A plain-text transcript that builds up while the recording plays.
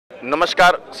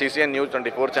नमस्कार, CCN news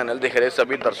 24 channel देख रहे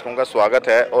सभी दर्शकों का स्वागत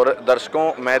है। और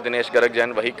दर्शकों, मैं दिनेश गर्ग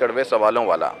जैन, वही कड़वे सवालों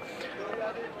वाला।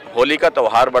 होली का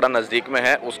त्यौहार बड़ा नज़दीक में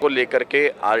है, उसको लेकर के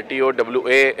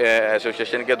RTOWA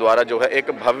एसोसिएशन के द्वारा जो है एक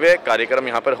भव्य कार्यक्रम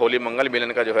यहाँ पर होली मंगल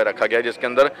मिलन का जो है रखा गया है, जिसके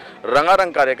अंदर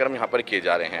रंगारंग कार्यक्रम यहाँ पर किए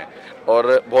जा रहे हैं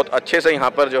और बहुत अच्छे से यहाँ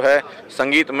पर जो है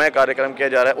संगीतमय कार्यक्रम किया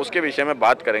जा रहा है। उसके विषय में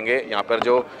बात करेंगे यहाँ पर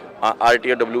जो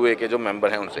RTOWA के जो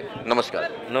मेंबर हैं उनसे। नमस्कार।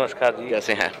 नमस्कार जी,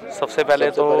 कैसे हैं? सबसे पहले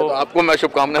तो आपको मैं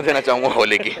शुभकामनाएं देना चाहूँगा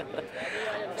होली की।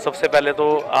 सबसे पहले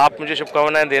तो आप मुझे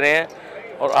शुभकामनाएं दे रहे हैं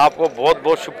और आपको बहुत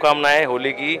बहुत शुभकामनाएं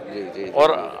होली की। जी।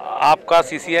 और आपका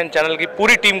CCN चैनल की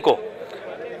पूरी टीम को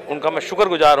उनका मैं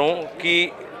शुक्रगुजार हूं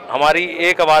कि हमारी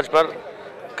एक आवाज़ पर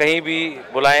कहीं भी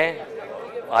बुलाएं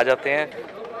आ जाते हैं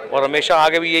और हमेशा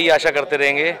आगे भी यही आशा करते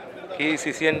रहेंगे कि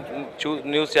CCN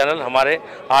न्यूज़ चैनल हमारे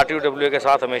RTOWA के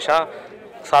साथ हमेशा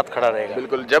साथ खड़ा रहेगा।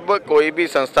 बिल्कुल, जब कोई भी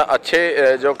संस्था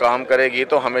अच्छे जो काम करेगी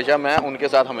तो हमेशा मैं उनके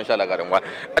साथ हमेशा लगा रहूँगा।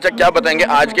 अच्छा, क्या बताएंगे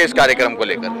आज के इस कार्यक्रम को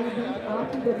लेकर?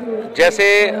 जैसे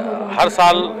हर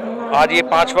साल आज ये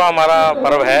 5वां हमारा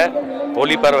पर्व है,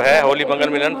 होली पर्व है, होली मंगल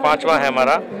मिलन 5वां है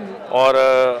हमारा। और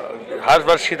हर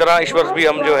वर्ष की तरह इस वर्ष भी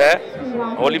हम जो है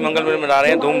होली मंगल मिलन मना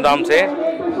रहे हैं धूमधाम से।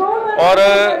 और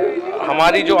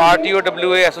हमारी जो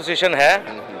RTOWA एसोसिएशन है,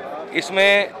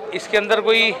 इसमें इसके अंदर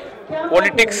कोई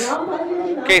पॉलिटिक्स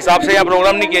के हिसाब से यहाँ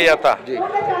प्रोग्राम नहीं किया जाता।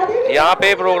 यहाँ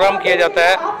पे प्रोग्राम किया जाता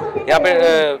है, यहाँ पे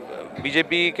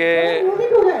BJP के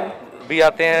भी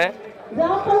आते हैं,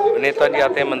 नेताजी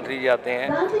आते हैं, मंत्री जी आते हैं,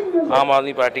 आम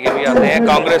आदमी पार्टी के भी आते हैं,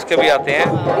 कांग्रेस के भी आते हैं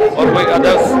और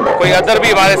कोई अदर भी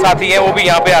हमारे साथी हैं, वो भी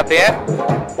यहाँ पे आते हैं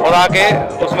और आके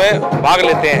उसमें भाग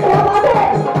लेते हैं।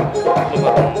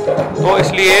 तो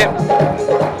इसलिए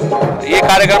ये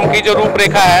कार्यक्रम की जो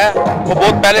रूपरेखा है वो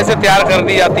बहुत पहले से तैयार कर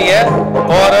दी जाती है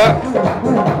और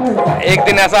एक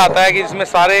दिन ऐसा आता है कि जिसमें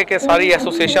सारे के सारी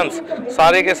एसोसिएशंस,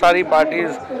 सारे के सारी पार्टीज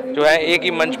जो है एक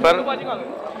ही मंच पर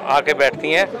आके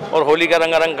बैठती हैं और होली का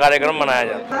रंगारंग कार्यक्रम मनाया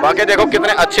जाता है। बाकी देखो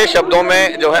कितने अच्छे शब्दों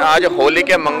में जो है आज होली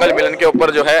के मंगल मिलन के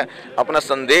ऊपर जो है अपना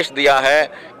संदेश दिया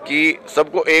है कि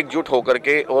सबको एकजुट होकर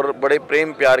के और बड़े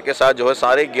प्रेम प्यार के साथ जो है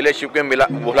सारे गिले शिकवे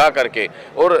भुला करके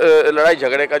और लड़ाई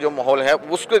झगड़े का जो माहौल है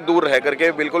उसको दूर रह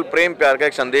करके बिल्कुल प्रेम प्यार का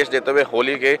एक संदेश देते हुए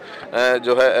होली के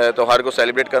जो है त्यौहार को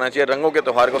सेलिब्रेट करना चाहिए, रंगों के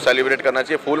त्यौहार को सेलिब्रेट करना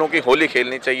चाहिए, फूलों की होली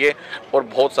खेलनी चाहिए। और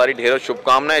बहुत सारी ढेरों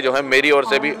शुभकामनाएं जो है मेरी ओर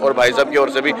से भी और भाई साहब की ओर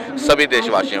से भी सभी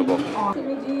देशवासियों को।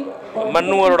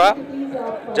 मन्नू अरोड़ा,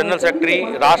 जनरल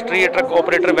सेक्रेटरी, राष्ट्रीय truck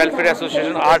operator welfare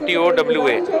association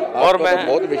RTOWA। और मैं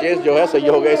बहुत विशेष जो है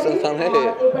सहयोग है इस संस्था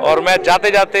में। और मैं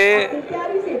जाते जाते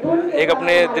एक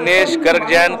अपने दिनेश गर्ग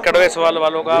जैन कड़वे सवाल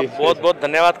वालों का बहुत बहुत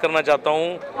धन्यवाद करना चाहता हूं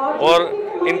और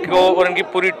इनको और इनकी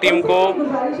पूरी टीम को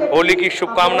होली की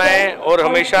शुभकामनाएं और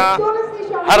हमेशा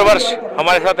हर वर्ष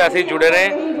हमारे साथ ऐसे ही जुड़े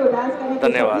रहें।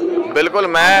 धन्यवाद। बिल्कुल,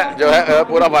 मैं जो है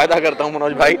पूरा वायदा करता हूं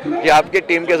मनोज भाई कि आपकी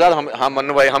टीम के साथ हम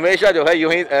मन्नू भाई हमेशा जो है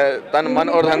यूं ही तन मन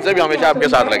और धन से भी हमेशा आपके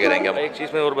साथ लगे रहेंगे। एक चीज़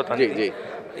में और बताना जी,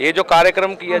 ये जो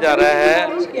कार्यक्रम किया जा रहा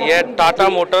है यह टाटा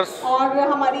मोटर्स और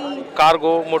हमारी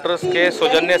कार्गो मोटर्स के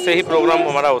सौजन्य से ही प्रोग्राम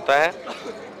हमारा होता है।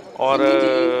 और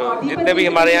जितने भी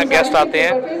हमारे यहाँ गेस्ट आते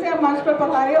हैं,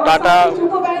 टाटा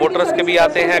मोटर्स के भी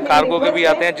आते हैं, कार्गो के भी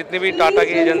आते हैं, जितनी भी टाटा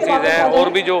की एजेंसीज हैं और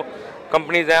भी जो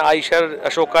कंपनीज हैं, Eicher,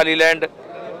 Ashoka Leyland,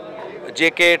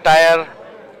 JK tyre,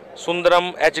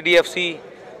 Sundaram, HDFC,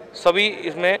 सभी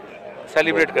इसमें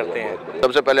सेलिब्रेट करते हैं।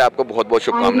 सबसे पहले आपको बहुत बहुत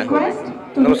शुभकामनाएं।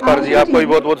 नमस्कार जी, आपको भी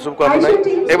बहुत बहुत शुभकामनाएं।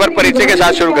 एक बार परिचय के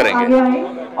साथ शुरू करेंगे।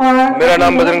 मेरा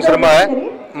नाम बजरंग शर्मा है,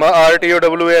 मैं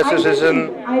RTOWA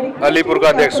एसोसिएशन अलीपुर का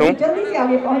अध्यक्ष हूँ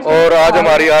और आज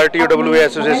हमारी RTOWA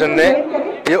एसोसिएशन ने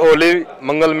ये होली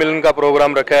मंगल मिलन का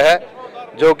प्रोग्राम रखा है,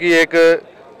 जो कि एक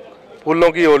फूलों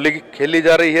की होली खेली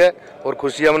जा रही है और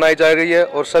खुशियाँ मनाई जा रही है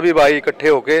और सभी भाई इकट्ठे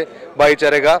होकर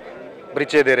भाईचारे का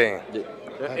परिचय दे रहे हैं।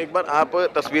 एक बार आप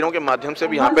तस्वीरों के माध्यम से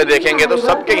भी यहाँ पे देखेंगे तो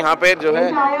सबके यहाँ पे जो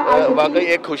है वाकई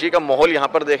एक खुशी का माहौल यहाँ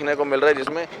पर देखने को मिल रहा है,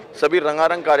 जिसमें सभी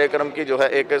रंगारंग कार्यक्रम की जो है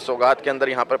एक सौगात के अंदर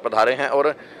यहाँ पर पधारे हैं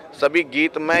और सभी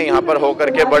गीत में यहाँ पर होकर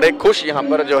के बड़े खुश यहाँ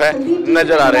पर जो है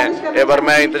नजर आ रहे हैं। एक बार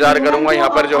मैं इंतजार करूँगा यहाँ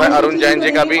पर जो है अरुण जैन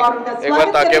जी का भी एक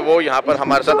बार, ताकि वो यहाँ पर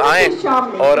हमारे साथ आए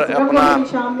और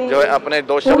अपना जो है अपने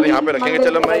दो शब्द यहाँ पे रखेंगे।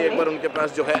 चलो मैं एक बार उनके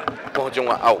पास जो है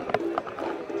पहुँचूँगा। आओ,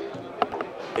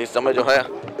 इस समय जो है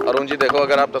अरुण जी देखो,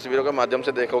 अगर आप तस्वीरों के माध्यम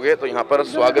से देखोगे तो यहाँ पर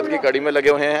स्वागत की कड़ी में लगे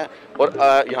हुए हैं और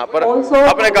यहाँ पर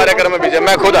अपने कार्यक्रम में भी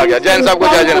मैं खुद आ गया। जैन साहब को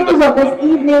जय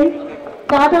जयंत।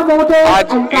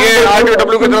 आज ये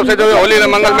RTOWA की तरफ से जो होली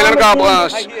मंगल मिलन का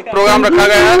प्रोग्राम रखा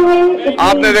गया है,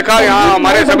 आपने देखा यहाँ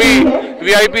हमारे सभी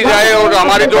VIP आए और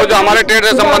हमारे जो हमारे ट्रेड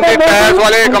से संबंधित टायर्स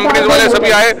वाले, कंपनीज वाले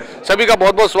सभी आए, सभी का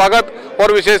बहुत बहुत स्वागत।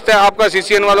 और विशेषतः आपका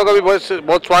CCN वालों का भी बहुत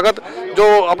बहुत स्वागत, जो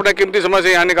अपने कीमती समय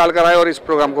से यहाँ निकाल कर आए और इस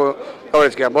प्रोग्राम को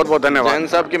कवरेज किया। बहुत बहुत धन्यवाद। जैन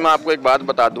साहब की मैं आपको एक बात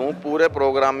बता दूं, पूरे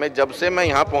प्रोग्राम में जब से मैं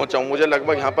यहाँ पहुँचा हूँ, मुझे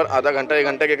लगभग यहाँ पर आधा घंटा 1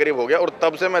 घंटे के करीब हो गया, और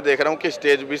तब से मैं देख रहा हूँ कि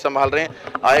स्टेज भी संभाल रहे हैं,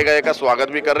 आए गए का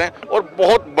स्वागत भी कर रहे हैं और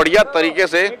बहुत बढ़िया तरीके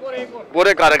से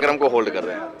पूरे कार्यक्रम को होल्ड कर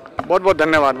रहे हैं। बहुत बहुत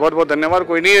धन्यवाद, बहुत बहुत धन्यवाद।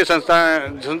 कोई नहीं, ये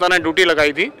संस्था ने ड्यूटी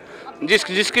लगाई थी,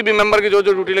 जिसकी भी मेंबर की जो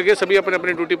ड्यूटी लगी है, सभी अपनी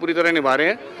अपनी ड्यूटी पूरी तरह निभा रहे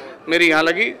हैं। मेरी यहाँ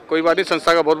लगी, कोई बात नहीं।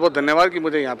 संस्था का बहुत बहुत धन्यवाद कि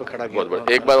मुझे यहाँ पे खड़ा किया।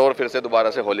 बहुत एक बार और फिर से दोबारा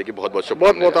से होली की बहुत बहुत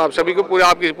शुभकामनाएं। बहुत आप सभी को, पूरे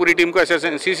आपकी पूरी टीम को,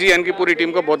 CCN की पूरी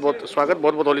टीम को बहुत बहुत स्वागत,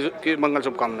 बहुत बहुत होली की मंगल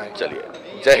शुभकामनाएं। चलिए,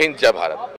 जय हिंद, जय भारत।